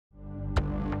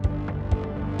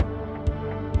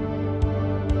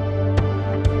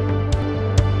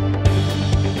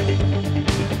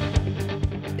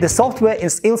The software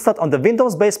is installed on the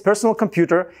Windows-based personal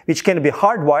computer, which can be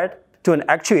hardwired to an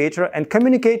actuator and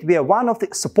communicate via one of the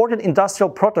supported industrial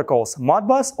protocols,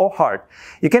 Modbus or HART.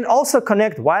 You can also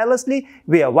connect wirelessly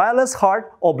via wireless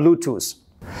HART or Bluetooth.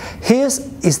 Here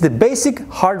is the basic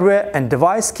hardware and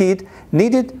device kit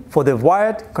needed for the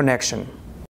wired connection.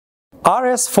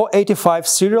 RS-485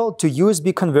 serial to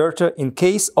USB converter in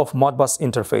case of Modbus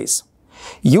interface.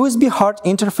 USB HART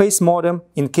interface modem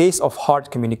in case of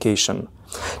HART communication.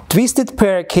 Twisted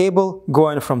pair cable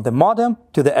going from the modem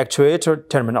to the actuator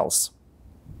terminals.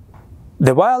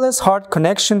 The wireless HART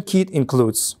connection kit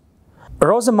includes a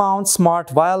Rosamount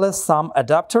Smart Wireless Thumb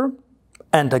adapter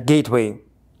and a gateway.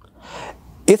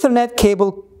 Ethernet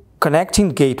cable connecting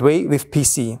gateway with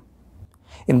PC.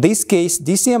 In this case,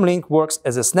 DCMlink works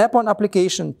as a snap-on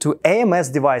application to AMS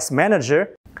Device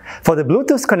Manager. For the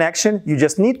Bluetooth connection, you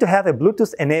just need to have a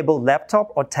Bluetooth-enabled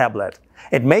laptop or tablet.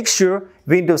 And make sure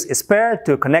Windows is paired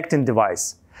to a connecting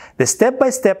device. The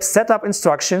step-by-step setup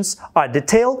instructions are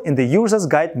detailed in the user's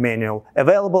guide manual,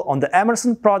 available on the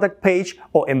Emerson product page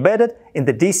or embedded in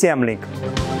the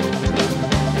DCMlink.